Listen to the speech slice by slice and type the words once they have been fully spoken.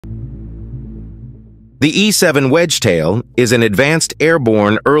The E-7 Wedgetail is an advanced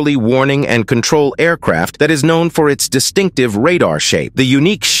airborne early warning and control aircraft that is known for its distinctive radar shape. The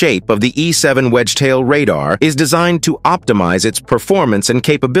unique shape of the E-7 Wedgetail radar is designed to optimize its performance and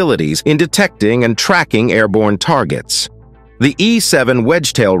capabilities in detecting and tracking airborne targets. The E-7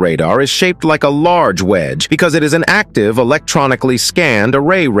 Wedgetail radar is shaped like a large wedge because it is an active, electronically scanned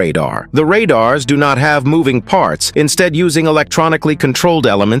array radar. The radars do not have moving parts, instead using electronically controlled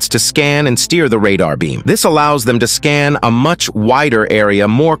elements to scan and steer the radar beam. This allows them to scan a much wider area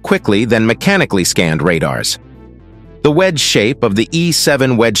more quickly than mechanically scanned radars. The wedge shape of the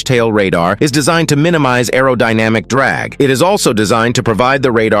E-7 Wedgetail radar is designed to minimize aerodynamic drag. It is also designed to provide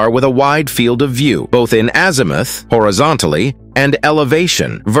the radar with a wide field of view, both in azimuth, horizontally, and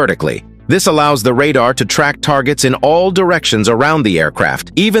elevation, vertically. This allows the radar to track targets in all directions around the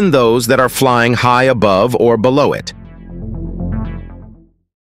aircraft, even those that are flying high above or below it.